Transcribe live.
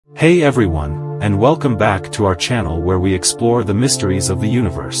Hey everyone, and welcome back to our channel where we explore the mysteries of the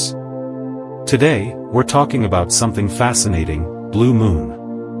universe. Today, we're talking about something fascinating, blue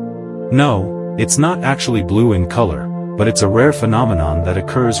moon. No, it's not actually blue in color, but it's a rare phenomenon that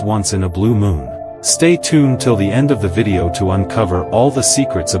occurs once in a blue moon. Stay tuned till the end of the video to uncover all the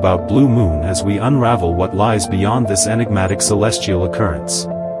secrets about blue moon as we unravel what lies beyond this enigmatic celestial occurrence.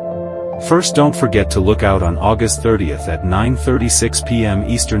 First, don't forget to look out on August 30th at 9:36 p.m.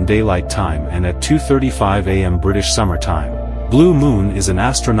 Eastern Daylight Time and at 2:35 a.m. British Summer Time. Blue moon is an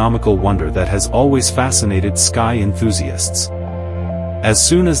astronomical wonder that has always fascinated sky enthusiasts. As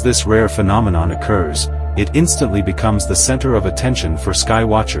soon as this rare phenomenon occurs, it instantly becomes the center of attention for sky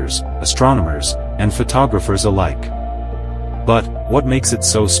watchers, astronomers, and photographers alike. But, what makes it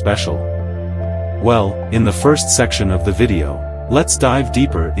so special? Well, in the first section of the video, let's dive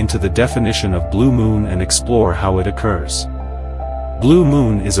deeper into the definition of blue moon and explore how it occurs. Blue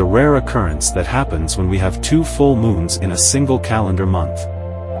moon is a rare occurrence that happens when we have two full moons in a single calendar month.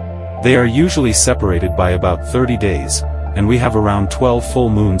 They are usually separated by about 30 days, and we have around 12 full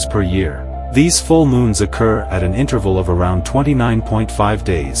moons per year. These full moons occur at an interval of around 29.5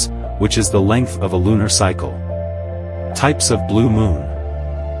 days, which is the length of a lunar cycle. Types of blue moon.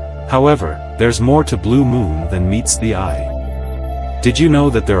 However, there's more to blue moon than meets the eye. Did you know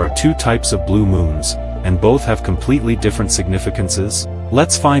that there are two types of blue moons, and both have completely different significances?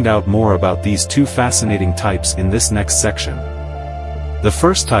 Let's find out more about these two fascinating types in this next section. The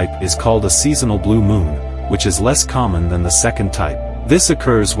first type is called a seasonal blue moon, which is less common than the second type. This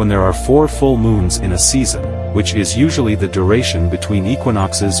occurs when there are 4 full moons in a season, which is usually the duration between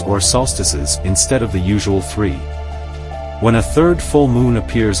equinoxes or solstices instead of the usual 3. When a third full moon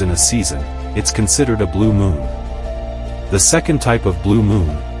appears in a season, it's considered a blue moon. The second type of blue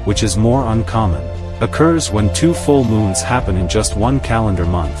moon, which is more uncommon, occurs when 2 full moons happen in just one calendar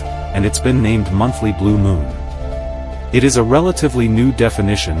month, and it's been named monthly blue moon. It is a relatively new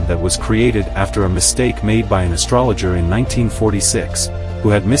definition that was created after a mistake made by an astrologer in 1946, who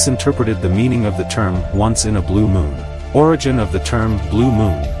had misinterpreted the meaning of the term once in a blue moon. Origin of the term blue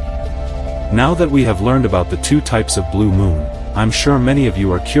moon. Now that we have learned about the two types of blue moon, I'm sure many of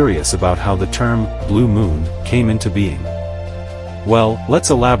you are curious about how the term blue moon came into being. Well,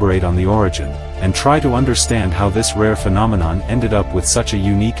 let's elaborate on the origin, and try to understand how this rare phenomenon ended up with such a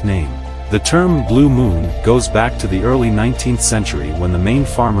unique name. The term blue moon goes back to the early 19th century when the Maine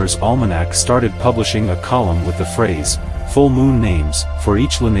Farmer's Almanac started publishing a column with the phrase, full moon names, for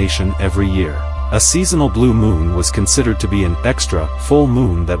each lunation every year. A seasonal blue moon was considered to be an extra, full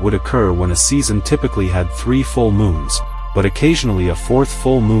moon that would occur when a season typically had 3 full moons, but occasionally a 4th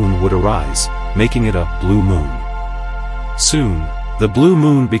full moon would arise, making it a blue moon. Soon, the blue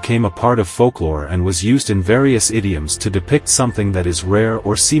moon became a part of folklore and was used in various idioms to depict something that is rare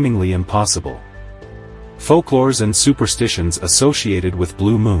or seemingly impossible. Folklores and superstitions associated with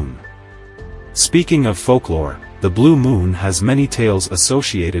blue moon. Speaking of folklore, the blue moon has many tales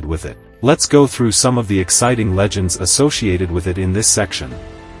associated with it. Let's go through some of the exciting legends associated with it in this section.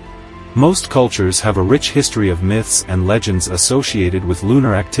 Most cultures have a rich history of myths and legends associated with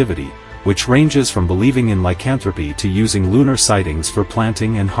lunar activity, which ranges from believing in lycanthropy to using lunar sightings for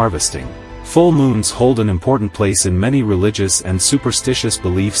planting and harvesting. Full moons hold an important place in many religious and superstitious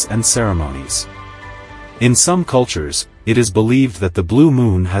beliefs and ceremonies. In some cultures, it is believed that the blue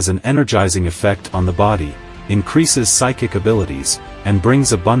moon has an energizing effect on the body, increases psychic abilities, and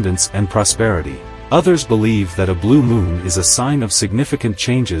brings abundance and prosperity. Others believe that a blue moon is a sign of significant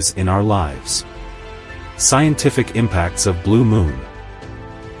changes in our lives. Scientific impacts of blue moon.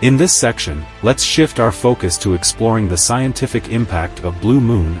 In this section, let's shift our focus to exploring the scientific impact of blue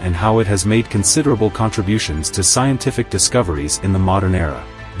moon and how it has made considerable contributions to scientific discoveries in the modern era.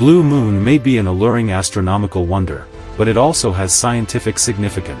 Blue moon may be an alluring astronomical wonder, but it also has scientific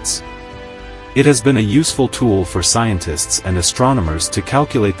significance. It has been a useful tool for scientists and astronomers to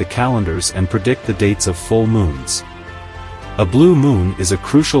calculate the calendars and predict the dates of full moons. A blue moon is a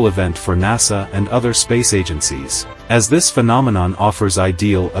crucial event for NASA and other space agencies, as this phenomenon offers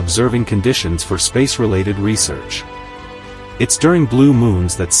ideal observing conditions for space-related research. It's during blue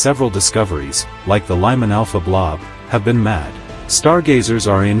moons that several discoveries, like the Lyman Alpha blob, have been made. Stargazers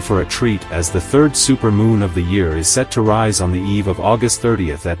are in for a treat as the third supermoon of the year is set to rise on the eve of August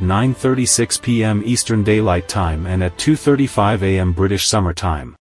 30th at 9:36 p.m. Eastern Daylight Time and at 2:35 a.m. British Summer Time.